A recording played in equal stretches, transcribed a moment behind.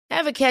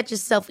Ever catch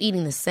yourself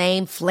eating the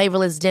same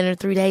flavorless dinner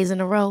 3 days in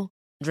a row?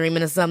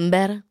 Dreaming of something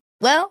better?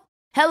 Well,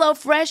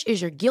 HelloFresh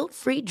is your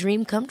guilt-free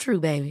dream come true,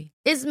 baby.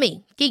 It's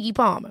me, Keke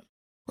Palmer.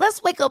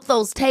 Let's wake up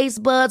those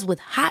taste buds with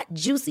hot,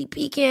 juicy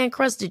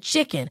pecan-crusted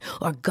chicken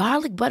or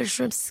garlic butter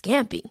shrimp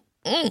scampi.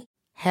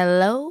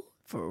 Hello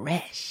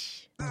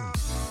Fresh.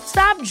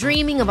 Stop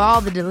dreaming of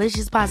all the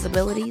delicious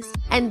possibilities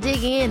and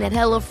dig in at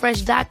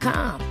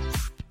HelloFresh.com.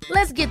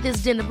 Let's get this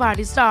dinner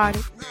party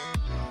started.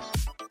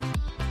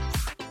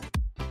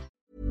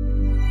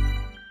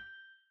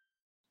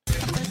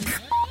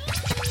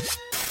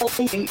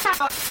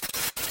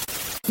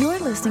 You're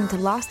listening to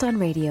Lost on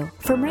Radio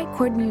from Right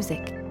Chord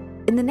Music.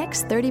 In the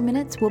next 30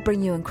 minutes, we'll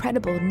bring you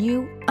incredible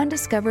new,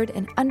 undiscovered,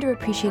 and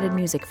underappreciated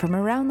music from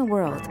around the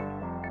world.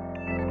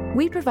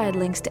 We provide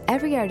links to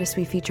every artist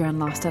we feature on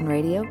Lost on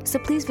Radio, so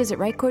please visit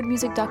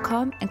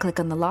rightchordmusic.com and click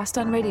on the Lost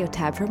on Radio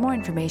tab for more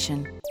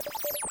information.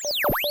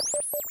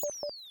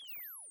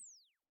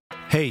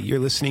 Hey, you're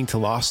listening to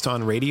Lost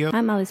on Radio.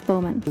 I'm Alice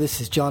Bowman. This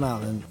is John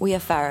Allen. We are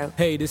Pharaoh.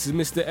 Hey, this is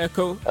Mr.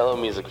 Echo. Hello,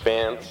 music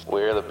fans.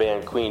 We're the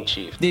band Queen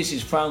Chief. This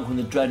is Frank from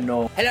the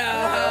Dreadnought. Hello!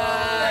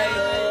 Hi!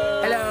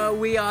 Hello,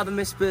 we are the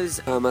Mispers.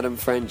 I'm Adam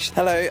French.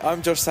 Hello,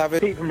 I'm Josh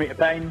Savage. Pete from Rita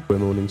Payne. We're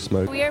Morning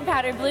Smoke. We are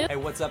Powder Blue. Hey,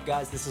 what's up,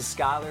 guys? This is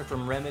Skylar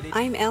from Remedy.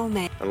 I'm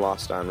Elme. I'm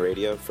Lost on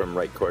Radio from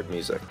Right Chord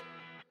Music.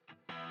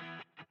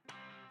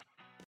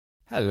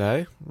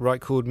 Hello,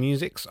 Right Chord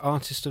Music's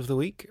Artist of the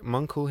Week,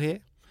 Munkle here.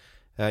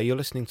 You're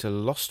listening to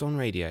Lost on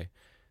Radio.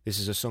 This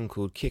is a song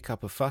called Kick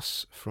Up a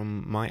Fuss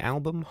from my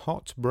album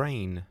Hot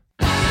Brain.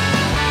 James,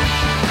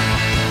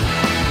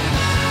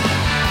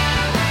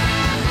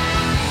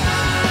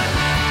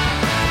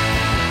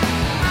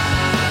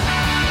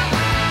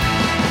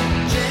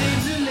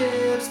 who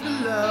lives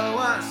below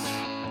us,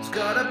 has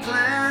got a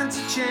plan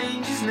to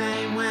change his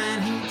name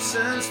when he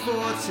turns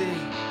 40.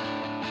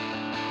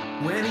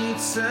 When he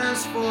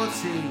turns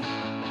 40.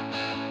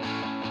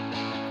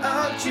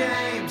 Oh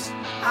James,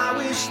 I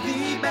wish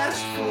the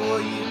best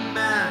for you,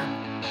 man.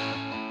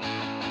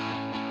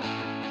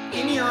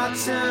 In your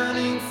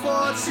turning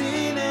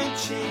 14 and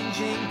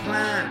changing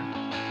plan.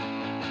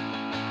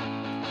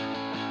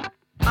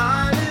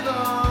 I live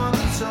on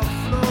the top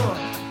floor.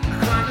 I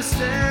climb the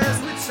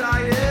stairs with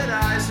tired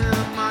eyes and a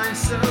mind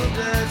so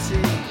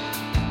dirty.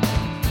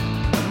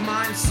 A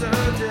mind so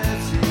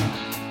dirty.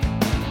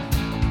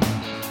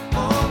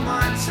 All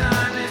my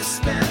time is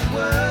spent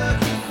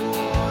working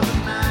for the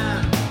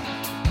man.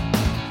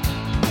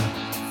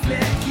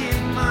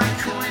 Flicking my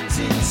coins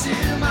into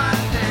my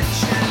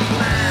pension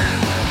plan.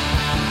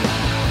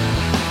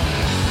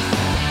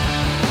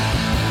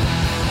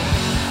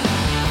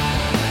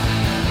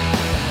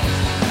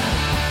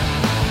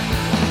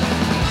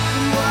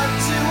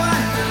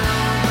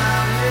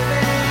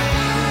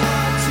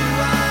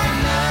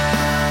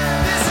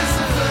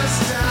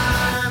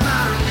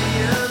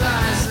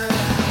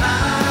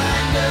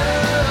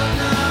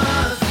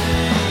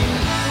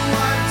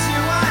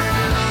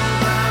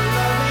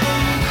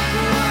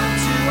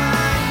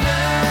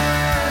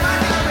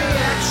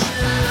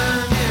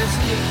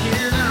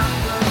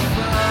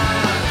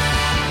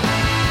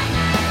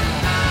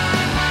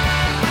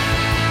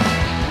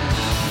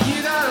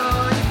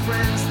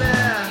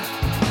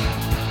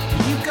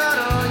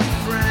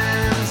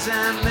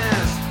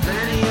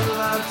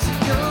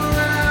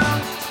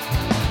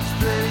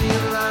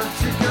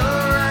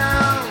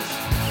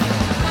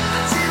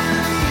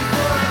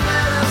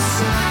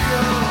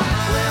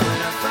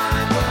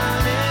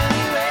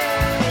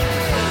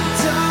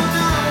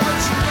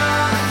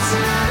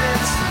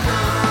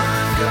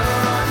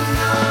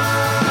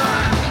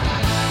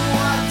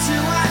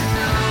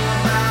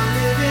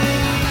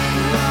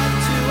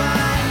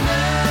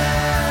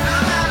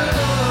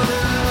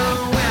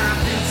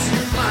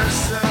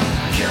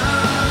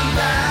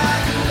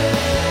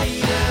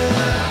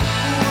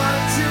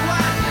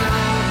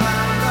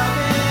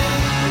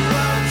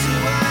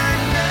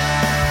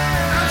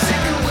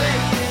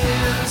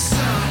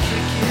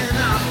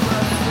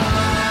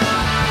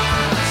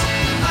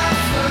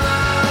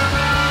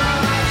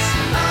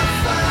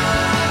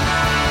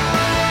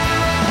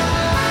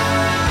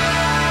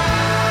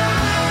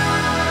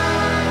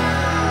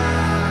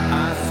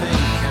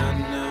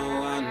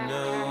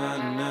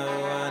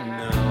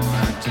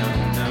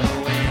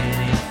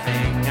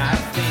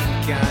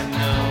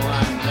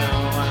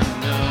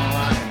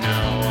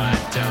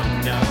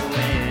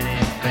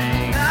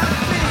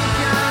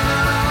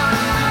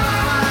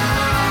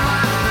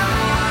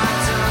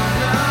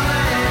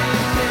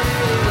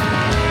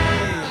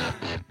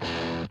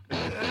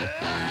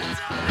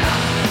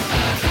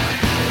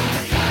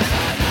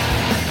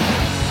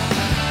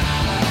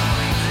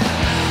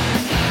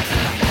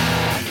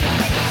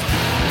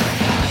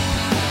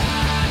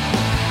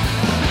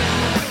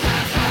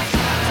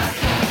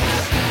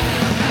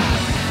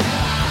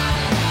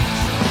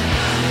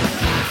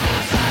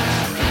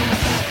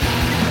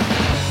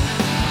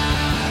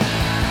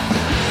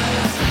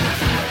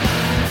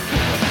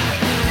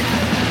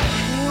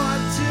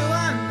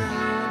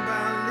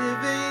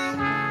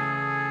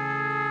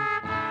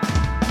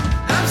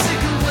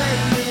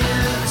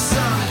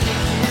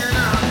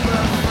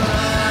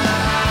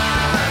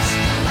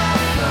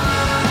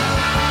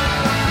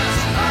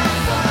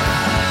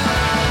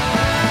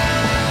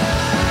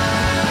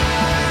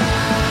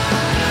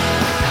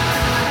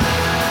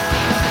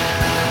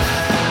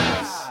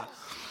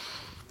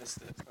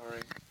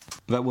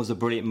 That was a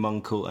brilliant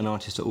Munkle, an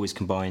artist that always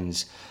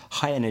combines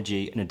high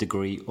energy and a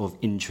degree of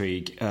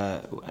intrigue.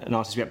 An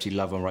artist we absolutely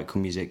love on Right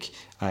Cool Music.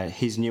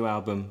 His new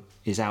album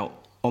is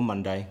out on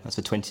Monday. That's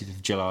the 20th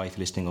of July if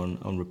you're listening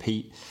on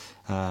repeat.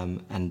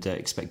 And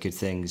expect good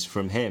things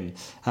from him.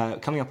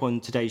 Coming up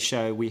on today's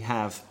show, we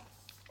have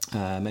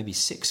maybe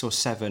 6 or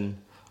 7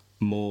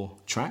 more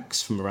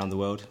tracks from around the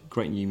world.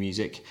 Great new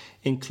music,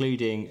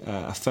 including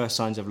a First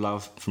Signs of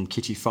Love from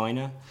Kitty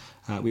Finer.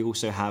 We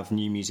also have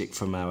new music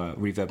from our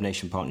Reverb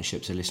Nation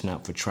partnership, so listen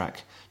out for a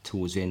track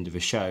towards the end of the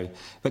show.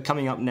 But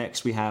coming up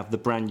next, we have the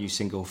brand new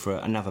single for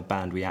another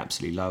band we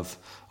absolutely love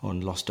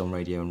on Lost on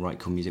Radio and Right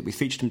Cool Music. We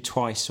featured them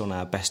twice on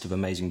our Best of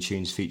Amazing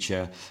Tunes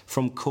feature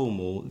from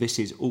Cornwall. This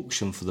is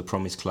Auction for the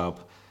Promise Club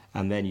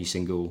and their new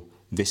single,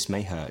 This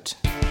May Hurt.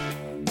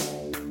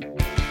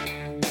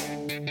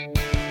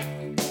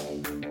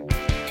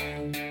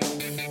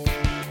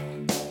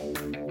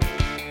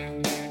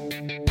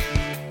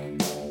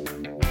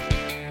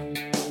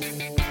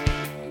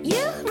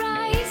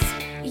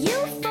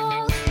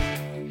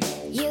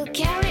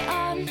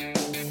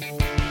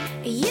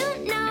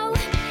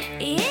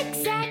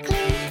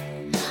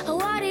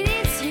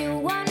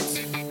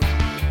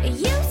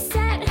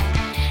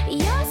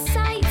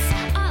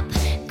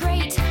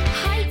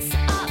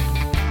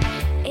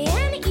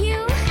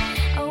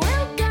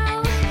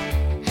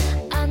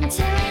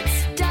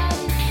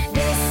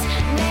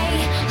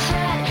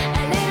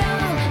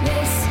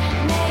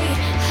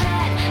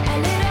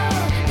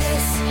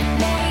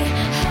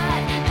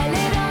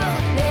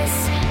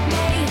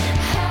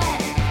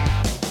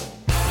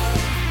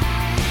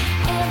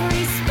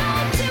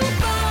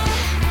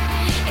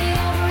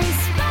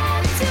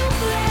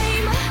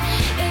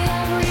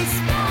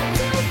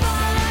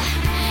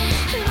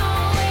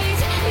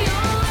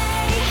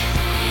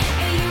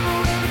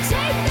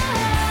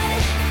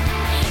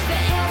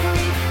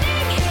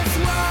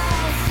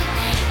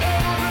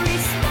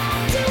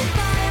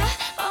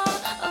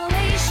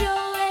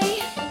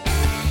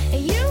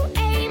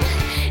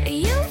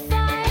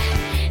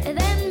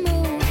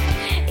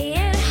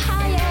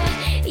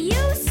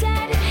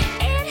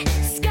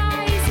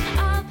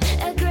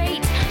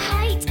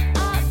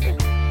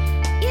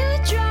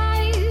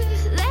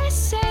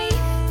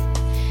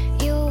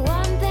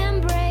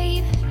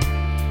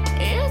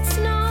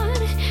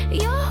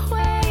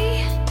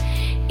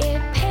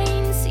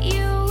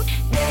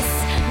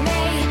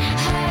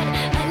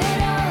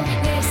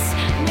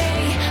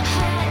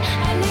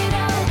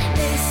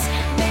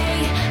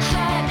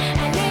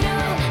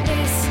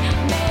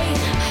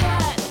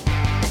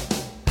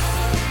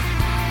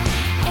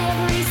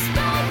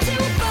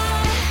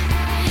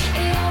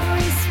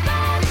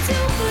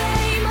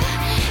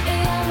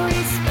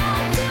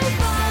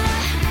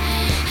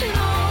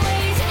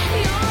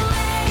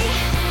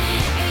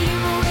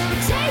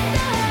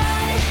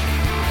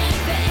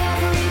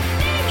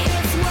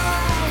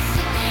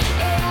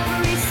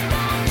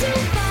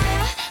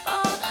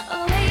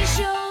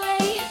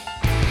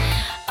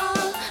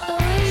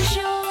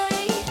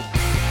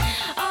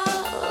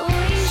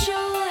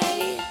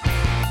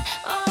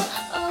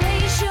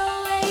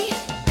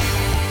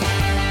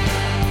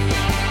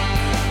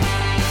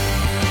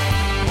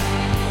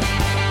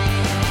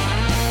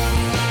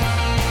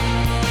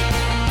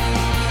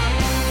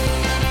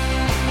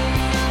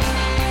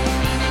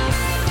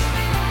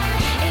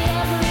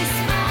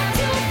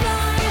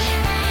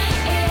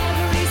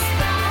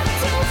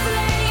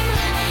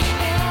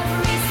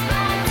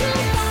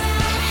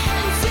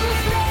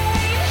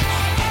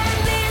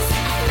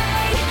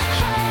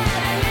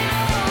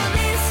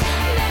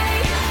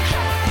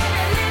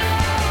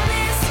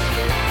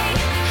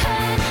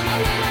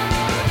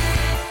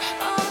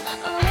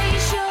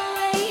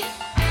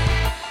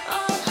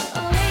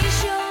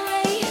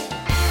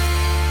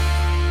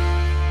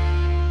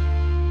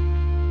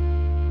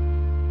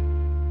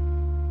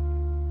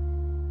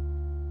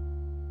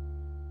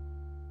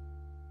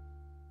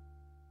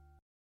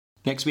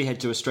 Next we head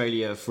to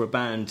Australia for a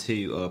band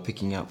who are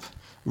picking up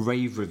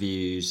rave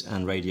reviews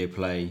and radio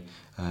play,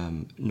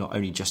 not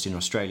only just in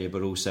Australia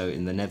but also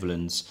in the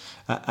Netherlands.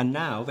 And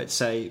now, let's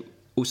say,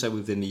 also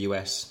within the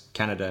US,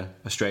 Canada,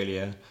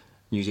 Australia,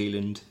 New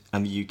Zealand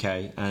and the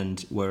UK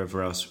and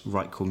wherever else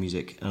Right Cool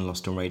Music and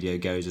Lost on Radio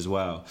goes as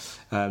well.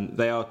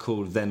 They are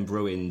called Them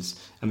Bruins,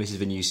 and this is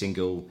the new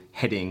single,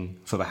 Heading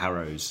for the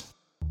Harrows.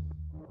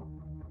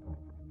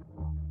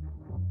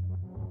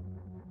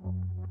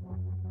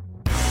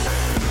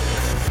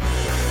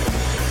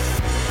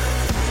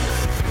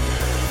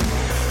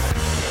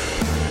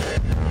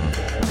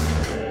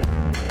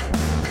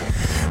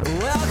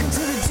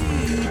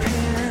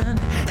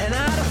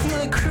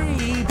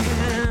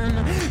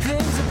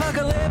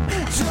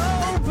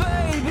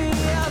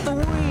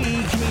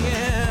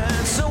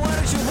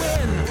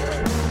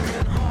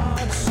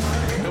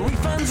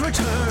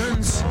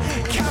 Returns,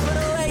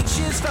 capital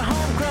H's for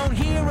homegrown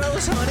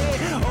heroes, honey.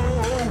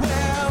 Oh,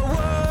 well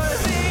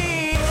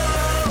worthy.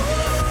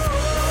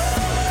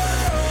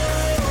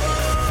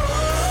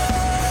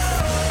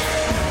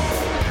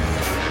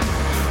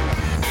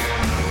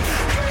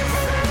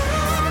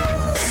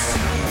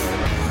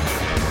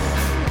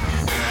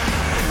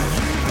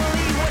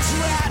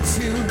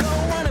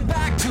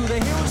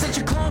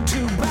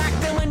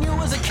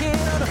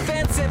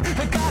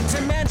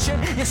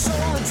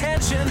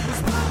 attention.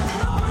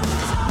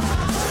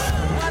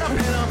 Wet up in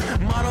a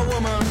model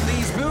woman,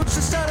 these boots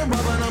have started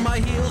rubbing on my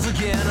heels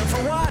again. And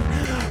for what?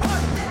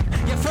 What?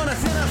 Yeah, for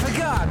nothing I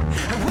forgot.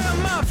 And where are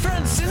my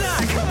friends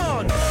tonight? Come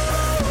on.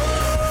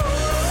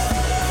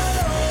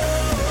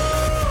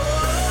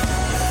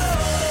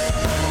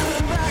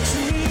 Come back to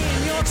me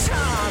in your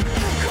time.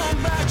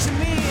 Come back to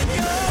me in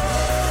your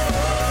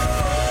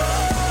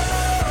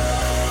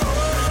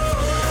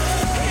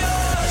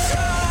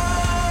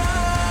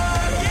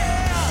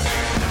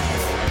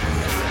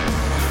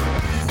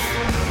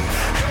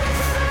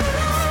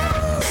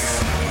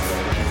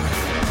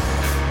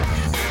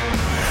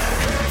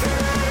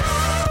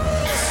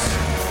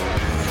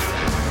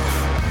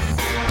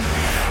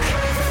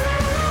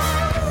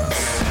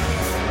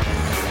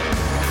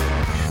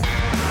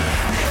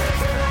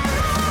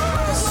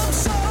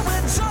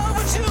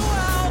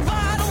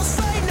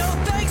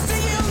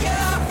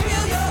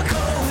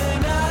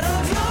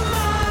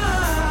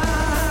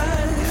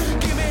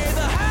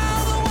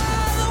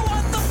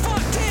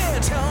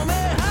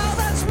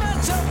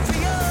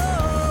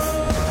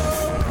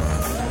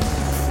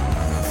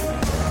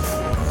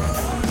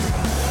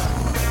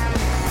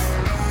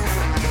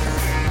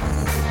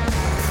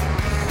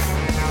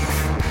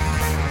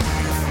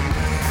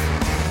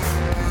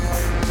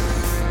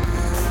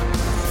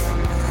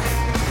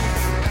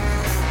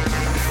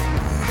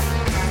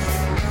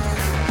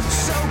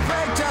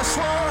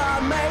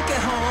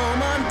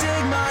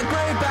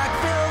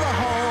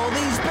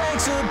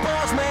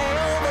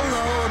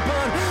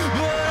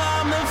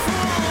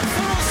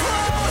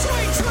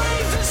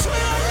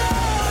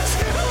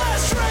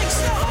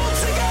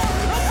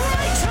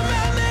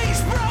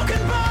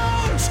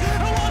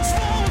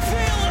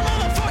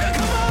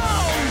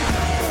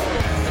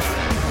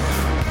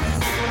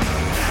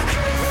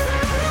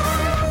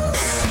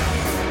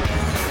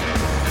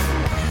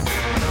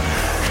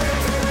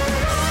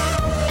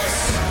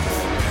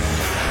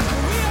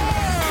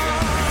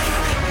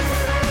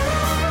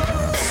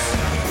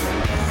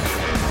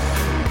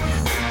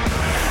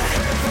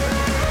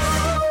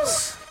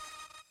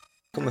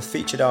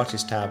Featured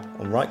Artist tab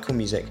on Right Cool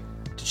Music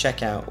to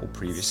check out all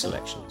previous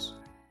selections.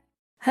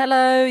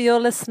 Hello, you're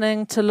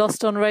listening to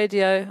Lost on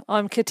Radio.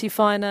 I'm Kitty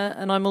Finer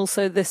and I'm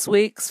also this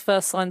week's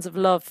First Signs of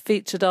Love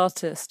featured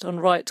artist on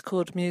Right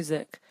Chord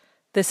Music.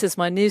 This is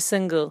my new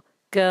single,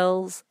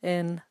 Girls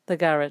in the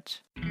Garage.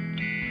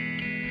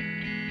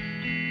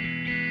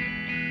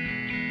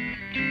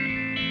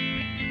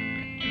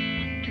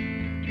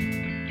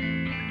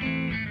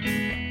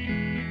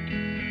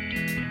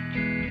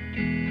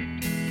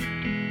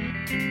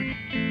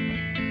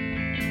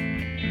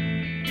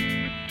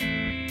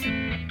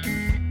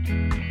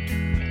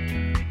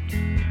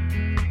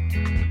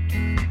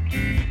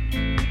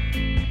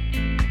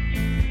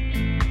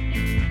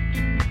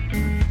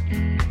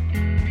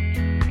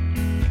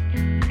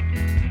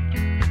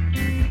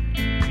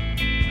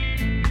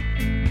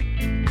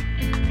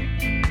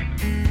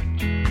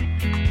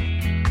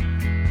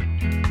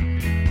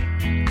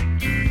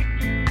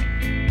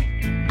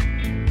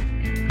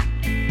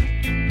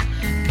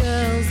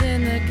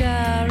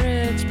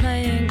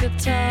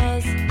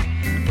 Guitars,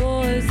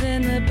 boys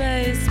in the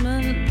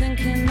basement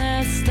thinking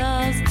they're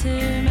stars.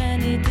 Too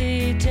many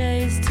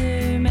DJs,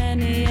 too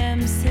many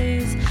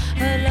MCs.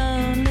 A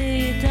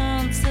lonely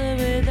dancer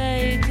with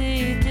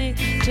ADD.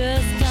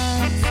 Just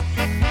dance,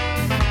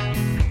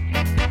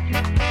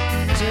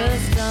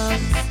 just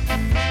dance.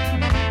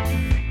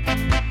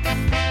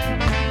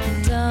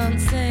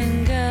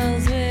 Dancing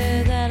girls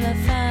with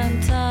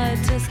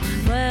elephantitis,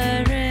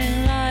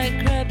 wearing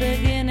lycra,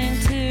 beginning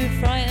to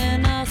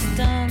frighten us.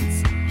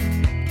 Dance,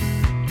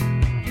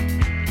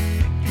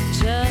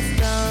 just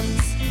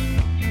dance.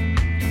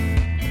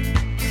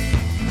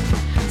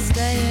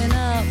 Staying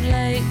up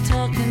late,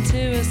 talking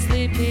to a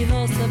sleepy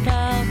horse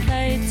about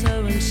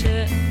Plato and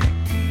shit.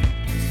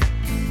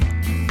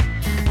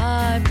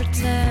 I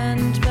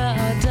pretend, but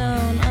I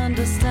don't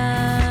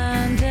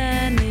understand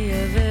any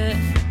of it.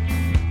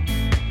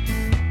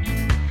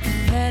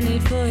 Penny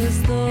for his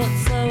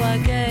thoughts, so I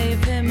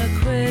gave him a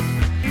quid.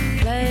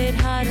 Played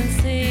hide and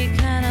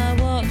seek and I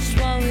watched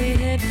while we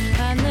hid.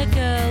 And the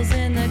girls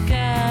in the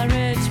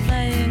garage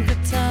playing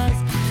guitars,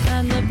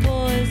 and the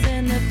boys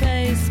in the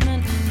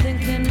basement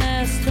thinking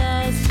they're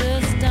stars.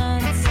 Just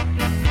dance,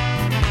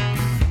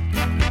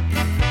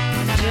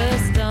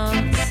 just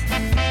dance.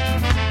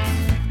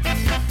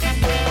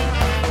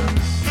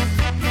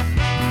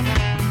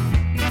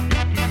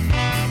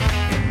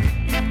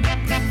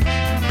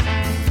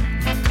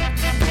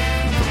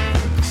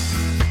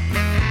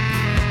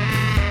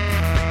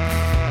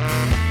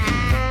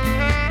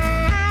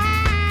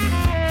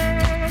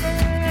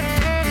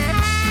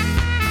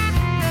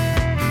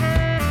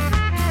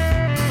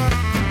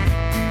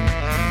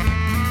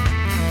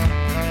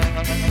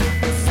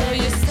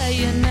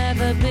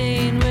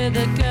 Been with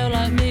a girl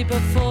like me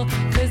before,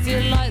 'cause you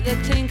like the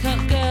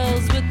teen-cut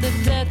girls with the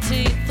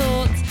dirty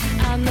thoughts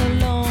and the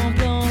long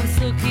blonde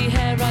silky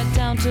hair right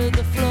down to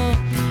the floor.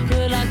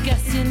 Well, I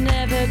guess you've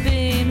never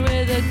been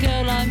with a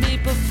girl like me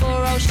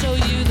before. I'll show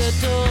you the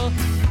door.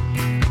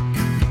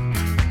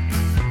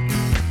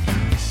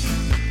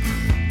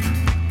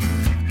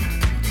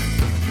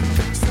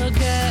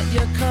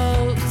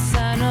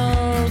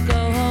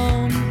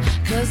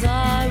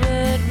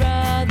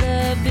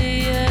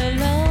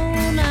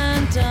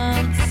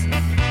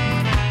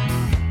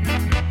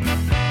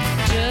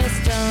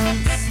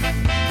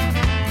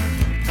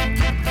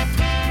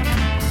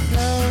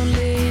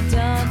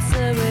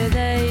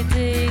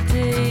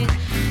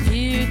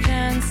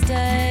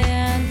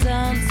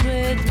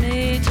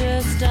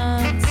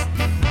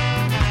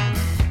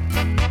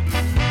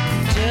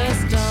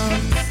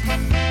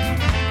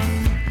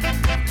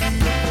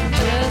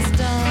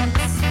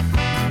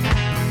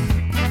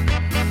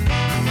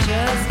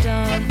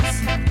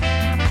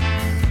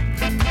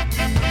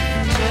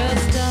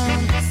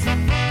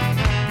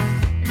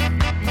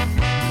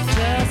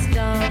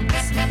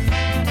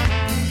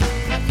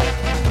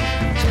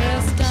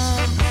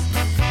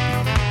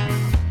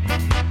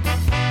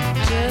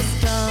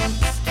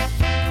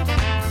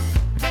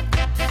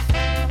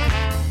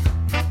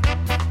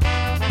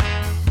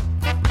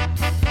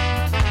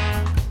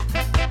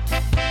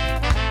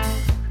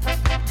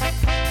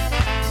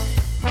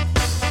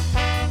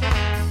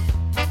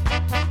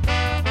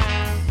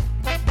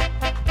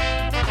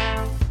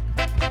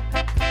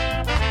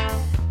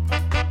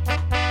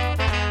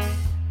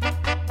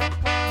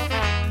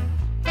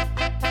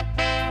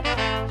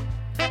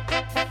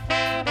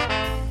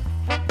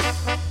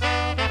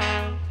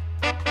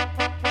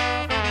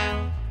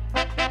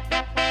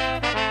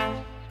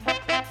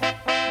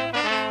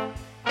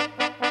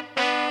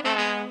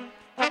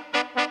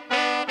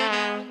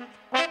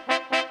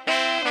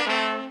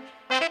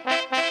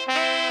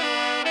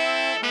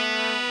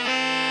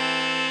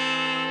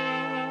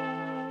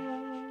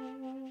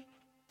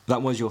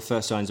 That was your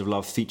First Signs of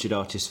Love featured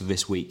artist for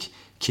this week,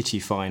 Kitty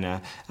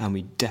Finer, and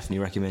we definitely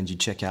recommend you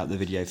check out the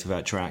video for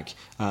that track.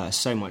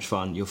 So much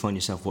fun, you'll find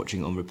yourself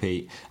watching it on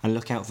repeat, and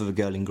look out for the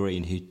girl in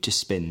green who just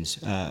spins.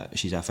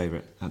 She's our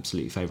favourite,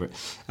 absolutely favourite.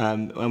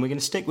 And we're going to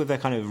stick with their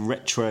kind of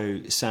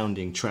retro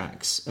sounding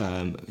tracks.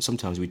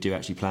 Sometimes we do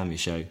actually plan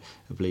this show,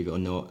 believe it or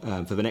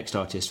not, for the next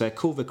artist. They're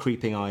called the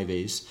Creeping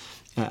Ivies.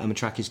 And the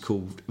track is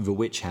called The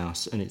Witch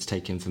House, and it's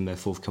taken from their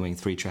forthcoming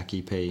 3-track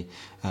EP,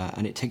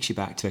 and it takes you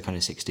back to the kind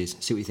of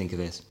 60s. See what you think of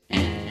this.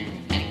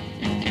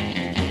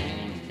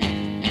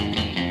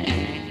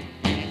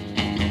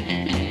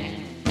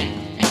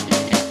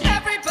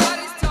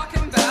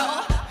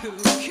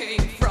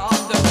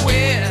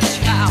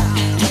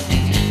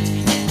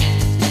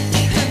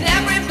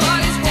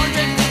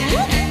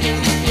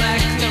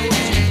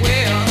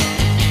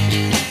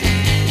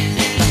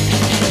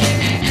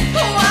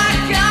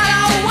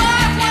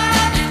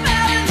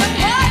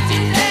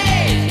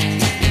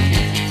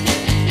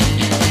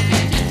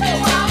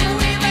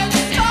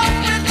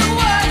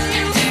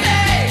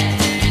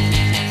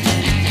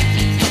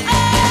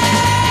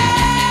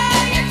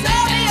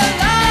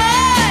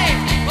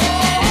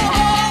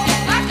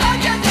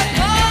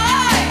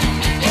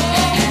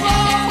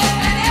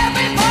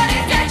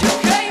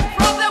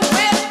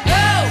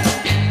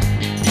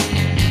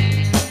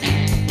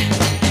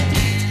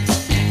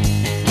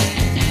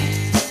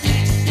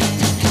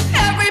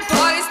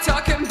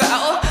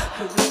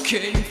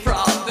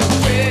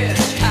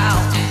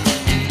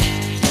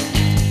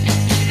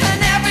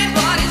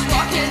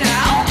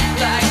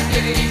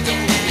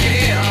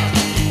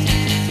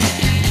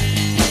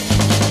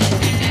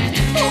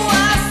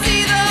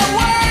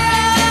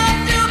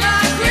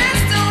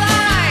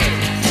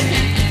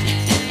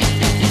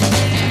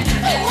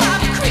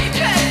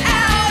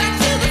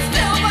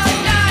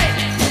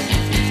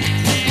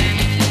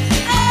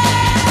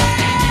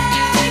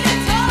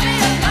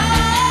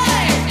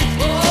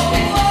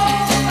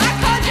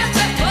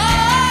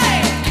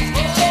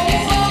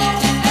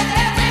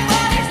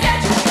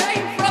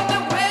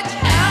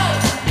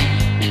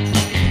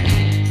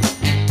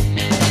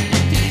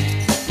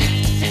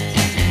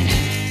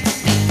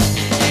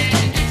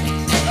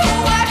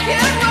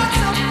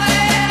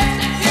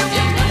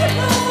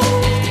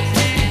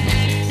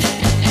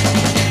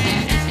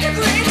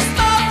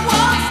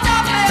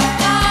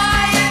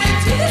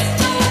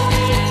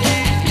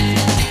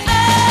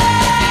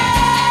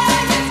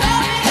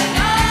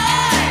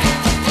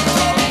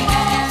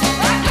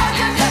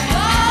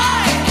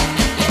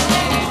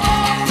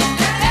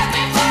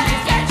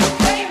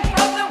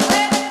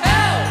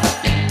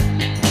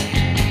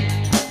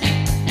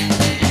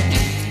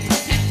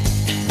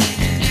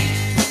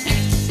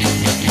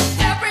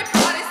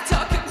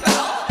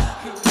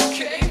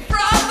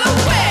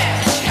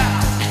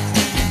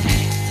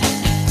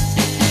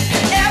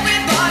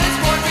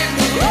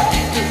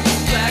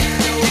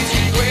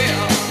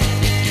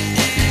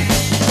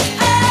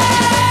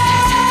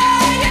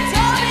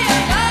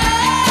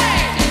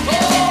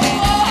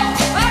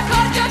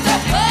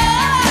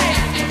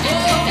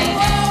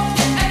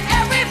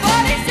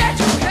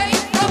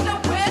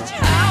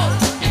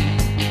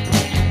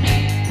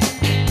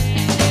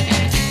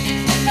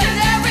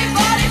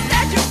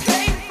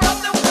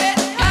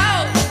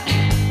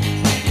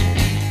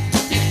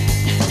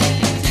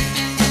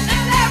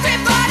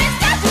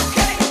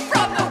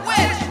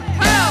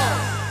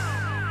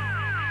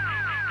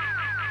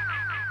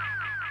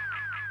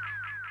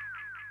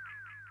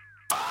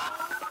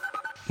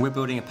 We're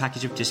building a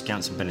package of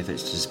discounts and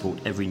benefits to support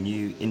every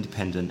new,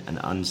 independent and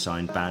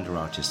unsigned band or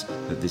artist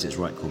that visits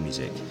Right Chord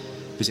Music.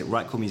 Visit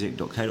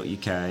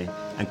rightchordmusic.co.uk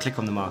and click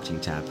on the marketing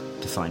tab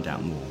to find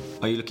out more.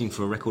 Are you looking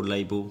for a record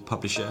label,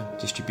 publisher,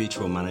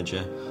 distributor or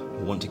manager,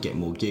 or want to get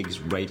more gigs,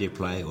 radio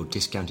play or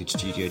discounted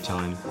studio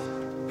time?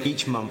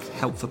 Each month,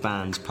 Help for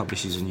Bands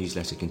publishes a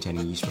newsletter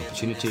containing useful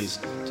opportunities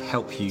to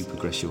help you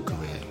progress your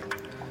career.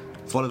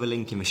 Follow the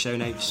link in the show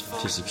notes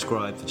to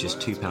subscribe for just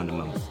 £2 a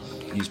month.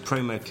 Use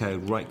promo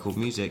code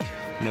RightChordMusic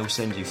and they'll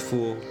send you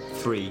 4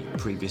 free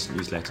previous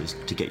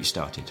newsletters to get you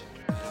started.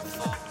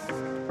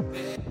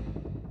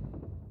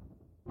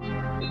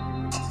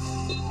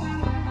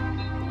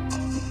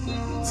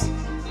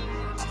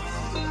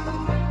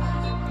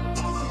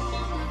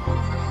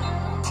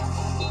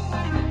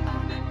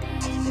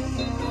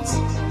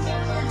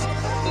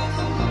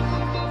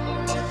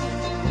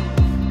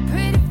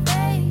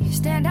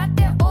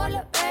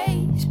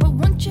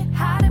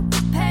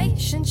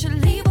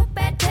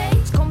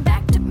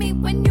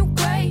 When you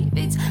crave,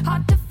 it's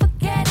hard to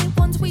forget it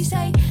once we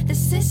say the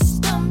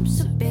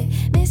system's a bit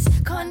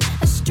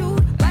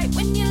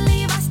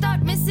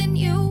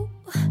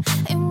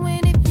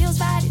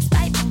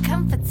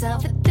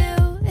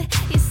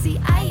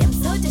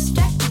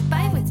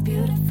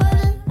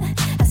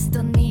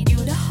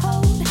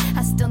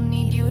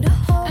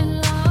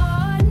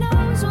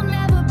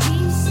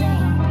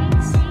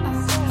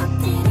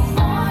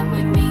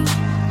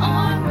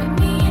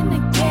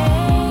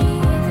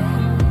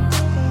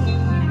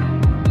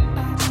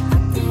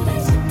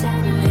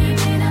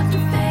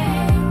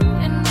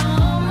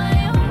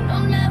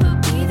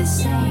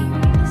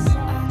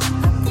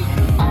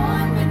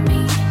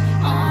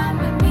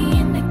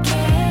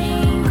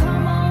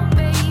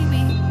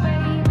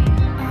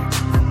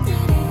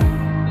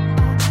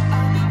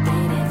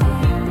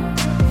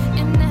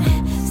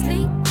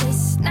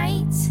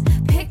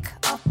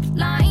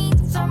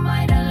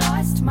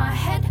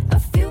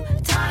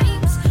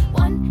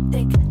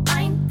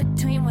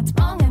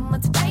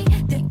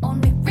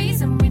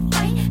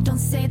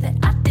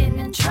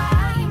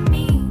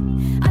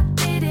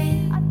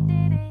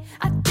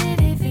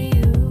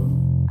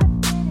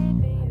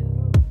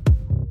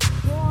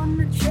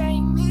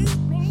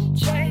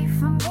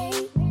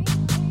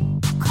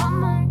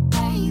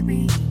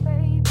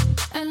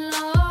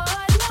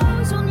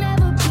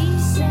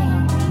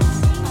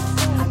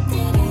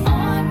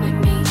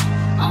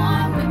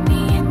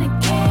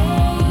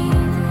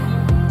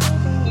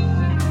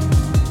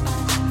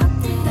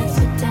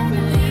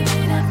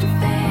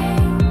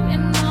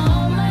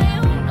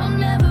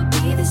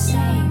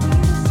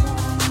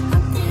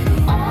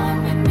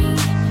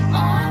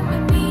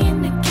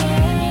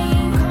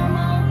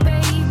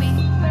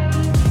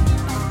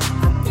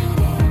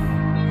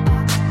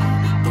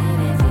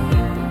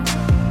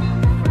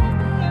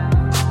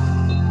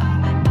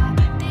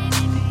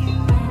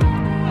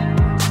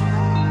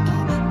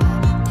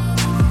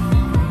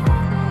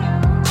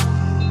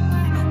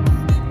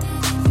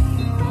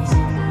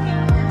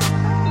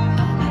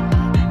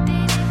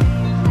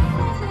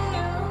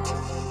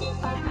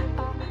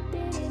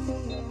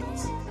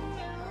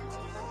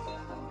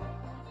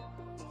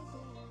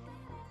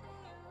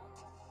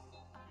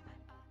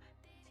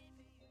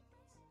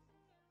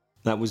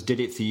That was Did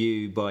It For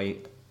You by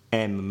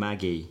M.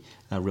 Maggie,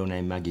 real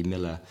name Maggie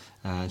Miller.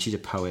 She's a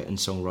poet and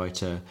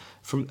songwriter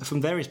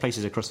from various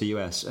places across the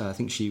US. I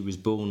think she was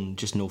born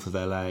just north of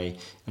LA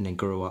and then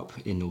grew up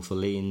in North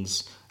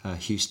Orleans,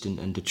 Houston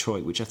and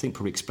Detroit, which I think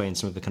probably explains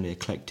some of the kind of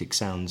eclectic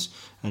sounds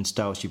and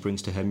styles she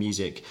brings to her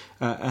music.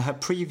 Her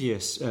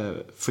previous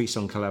free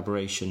song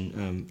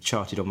collaboration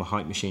charted on the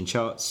Hype Machine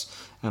charts,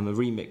 a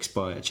remix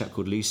by a chap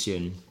called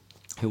Lucian,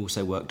 who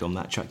also worked on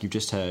that track you've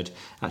just heard,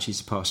 actually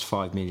surpassed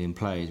 5 million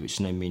plays, which is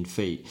no mean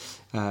feat.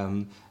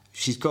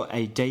 She's got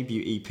a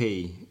debut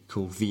EP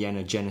called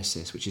Vienna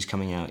Genesis, which is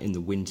coming out in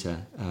the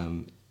winter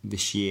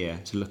this year,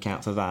 to look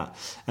out for that.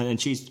 And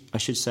she's, I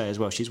should say as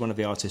well, she's one of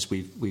the artists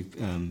we've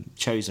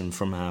chosen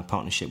from our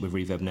partnership with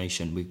Reverb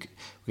Nation. We're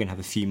going to have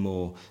a few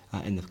more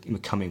in the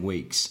coming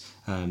weeks.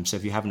 So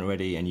if you haven't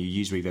already and you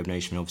use Reverb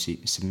Nation,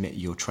 obviously submit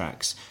your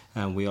tracks.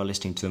 We are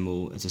listening to them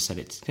all. As I said,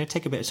 it's going to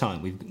take a bit of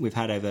time. We've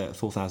had over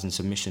 4,000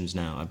 submissions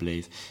now, I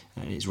believe,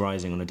 and it's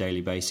rising on a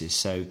daily basis.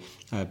 So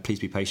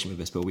please be patient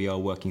with us, but we are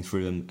working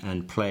through them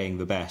and playing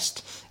the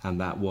best. And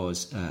that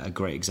was a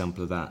great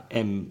example of that.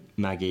 M.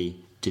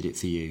 Maggie, Did It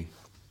For You.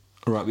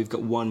 All right, we've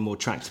got one more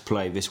track to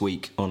play this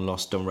week on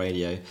Lost on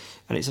Radio,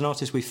 and it's an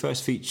artist we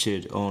first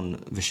featured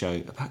on the show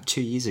about 2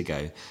 years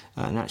ago.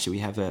 And actually, we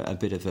have a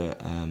bit of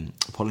an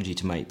apology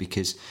to make,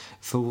 because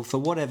for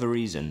whatever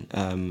reason,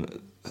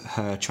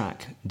 her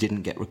track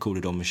didn't get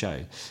recorded on the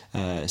show.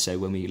 So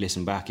when we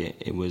listened back,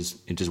 it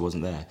just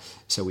wasn't there.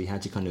 So we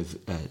had to kind of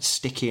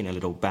stick in a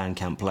little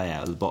Bandcamp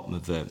playout at the bottom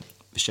of the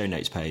show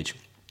notes page.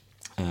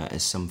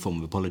 As some form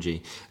of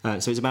apology.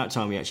 So it's about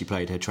time we actually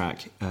played her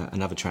track,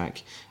 another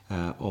track,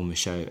 on the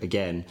show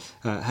again.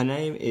 Her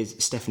name is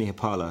Stephanie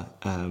Hapala,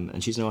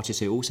 and she's an artist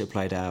who also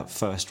played our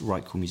first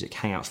Right Cool Music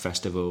Hangout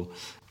Festival.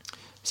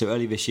 So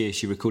early this year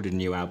she recorded a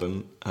new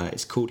album.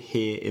 It's called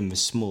Here in the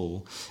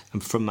Small,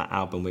 and from that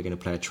album we're going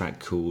to play a track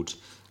called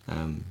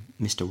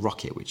Mr.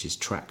 Rocket, which is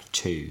track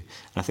 2. And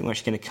I think we're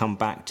actually going to come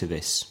back to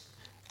this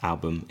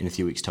album in a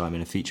few weeks' time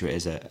and feature it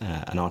as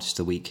an Artist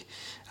of the Week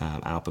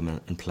album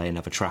and play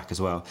another track as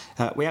well.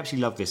 We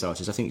absolutely love this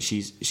artist. I think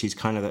she's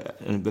kind of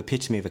an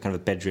epitome of a kind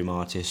of a bedroom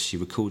artist. She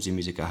records her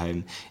music at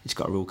home. It's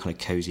got a real kind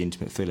of cosy,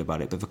 intimate feel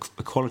about it, but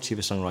the quality of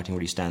her songwriting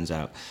really stands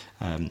out.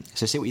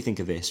 So see what you think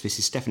of this. This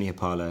is Stephanie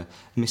Hapala,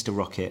 Mr.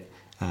 Rocket,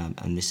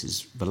 and this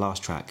is the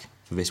last track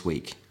for this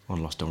week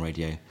on Lost on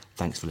Radio.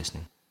 Thanks for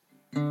listening.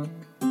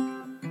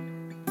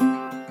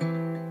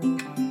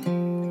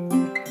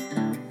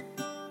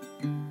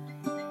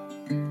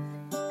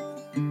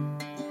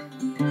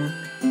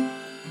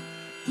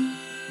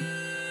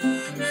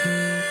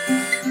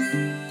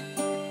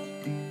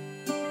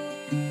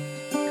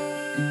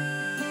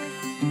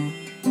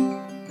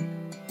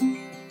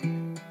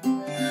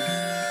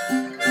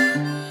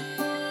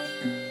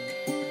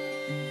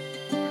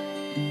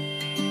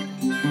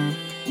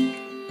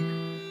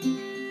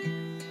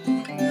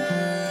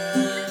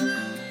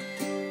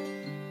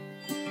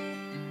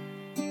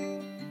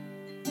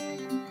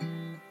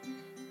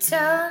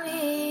 Tell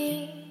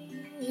me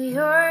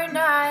you're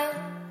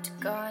not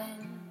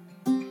gone.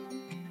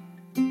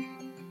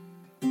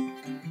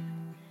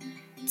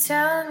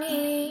 Tell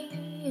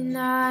me you're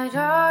not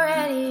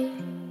already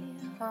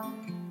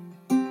home.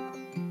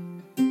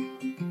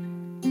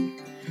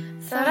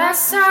 Thought I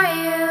saw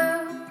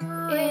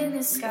you in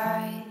the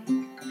sky.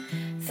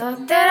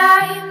 Thought that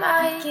I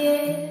might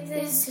give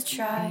this a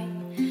try.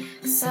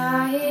 'Cause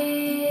I'm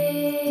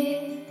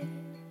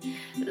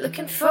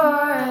looking for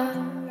a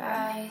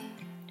ride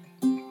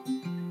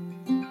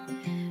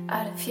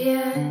out of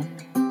here.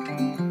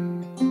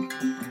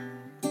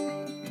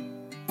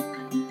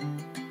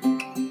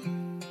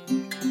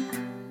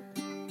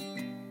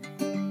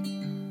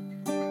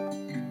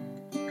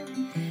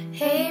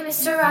 Hey,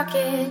 Mr.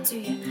 Rocket, do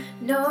you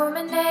know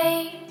my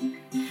name?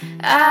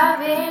 I've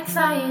been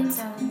flying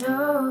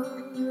down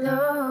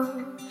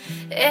low.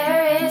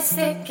 Air is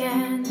thick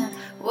and the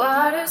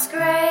water's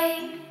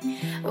gray.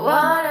 I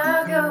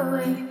wanna go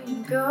where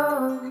you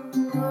go.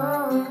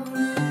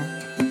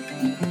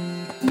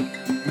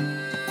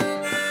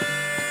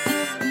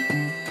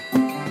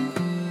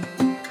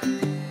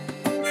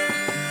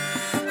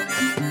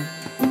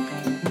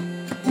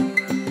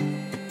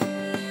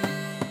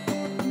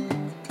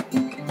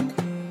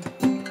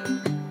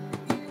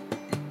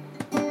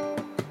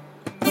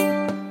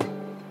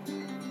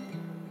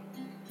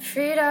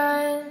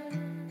 Freedom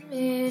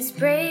is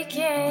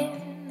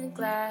breaking the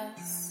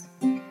glass,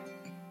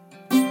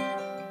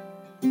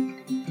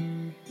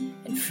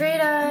 and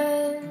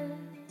freedom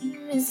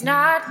is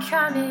not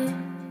coming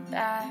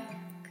back.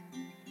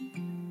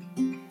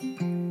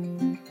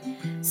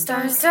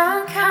 Stars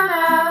don't come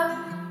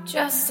out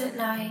just at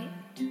night.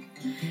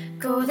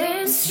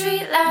 Golden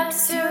street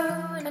lamps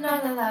to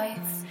another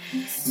life.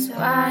 So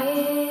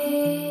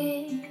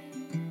I'm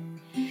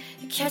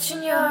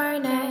catching your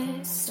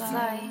next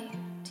flight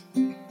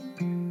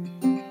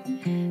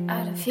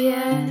out of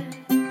here.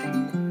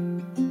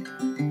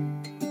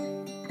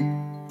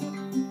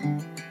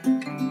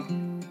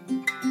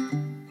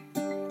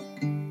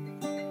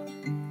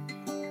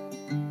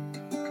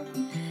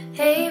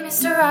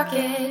 Mr.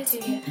 Rocket,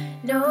 do you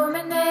know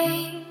my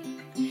name?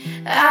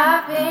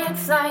 I've been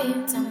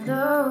flying down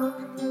low,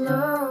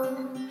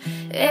 low.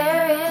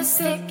 Air is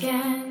thick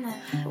and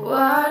the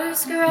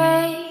water's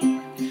gray.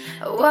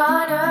 I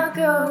wanna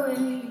go where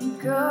you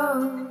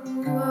go.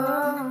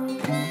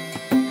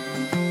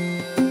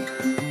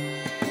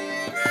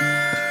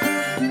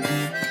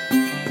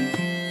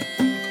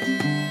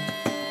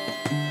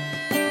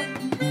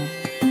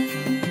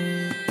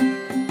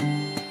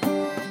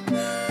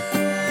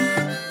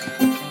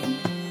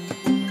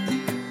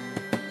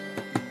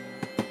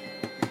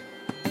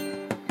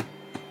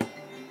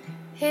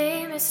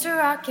 Hey, Mr.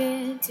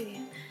 Rocket, do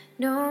you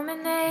know my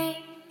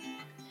name?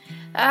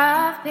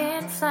 I've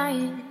been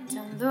flying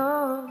down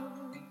low.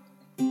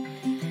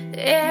 The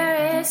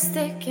air is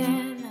thick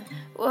and the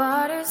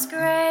water's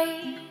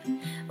gray.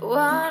 I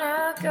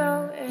wanna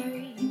go where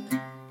you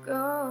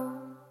go.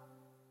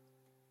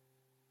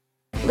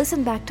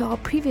 Listen back to all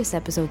previous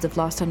episodes of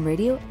Lost on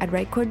Radio at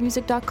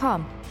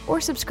rightchordmusic.com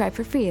or subscribe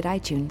for free at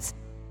iTunes.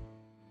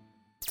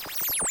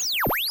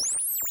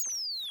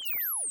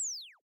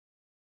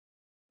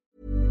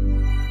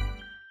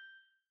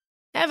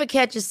 Ever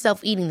catch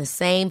yourself eating the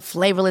same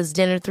flavorless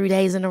dinner 3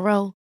 days in a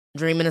row?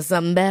 Dreaming of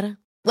something better?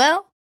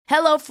 Well,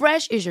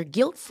 HelloFresh is your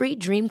guilt-free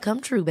dream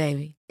come true,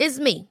 baby. It's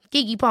me,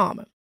 Keke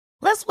Palmer.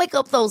 Let's wake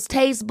up those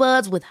taste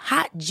buds with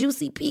hot,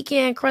 juicy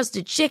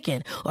pecan-crusted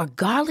chicken or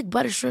garlic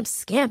butter shrimp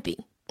scampi.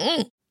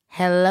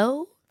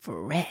 Hello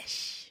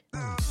Fresh.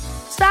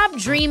 Stop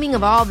dreaming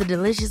of all the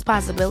delicious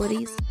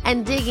possibilities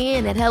and dig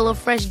in at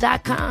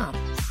HelloFresh.com.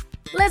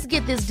 Let's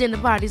get this dinner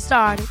party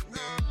started.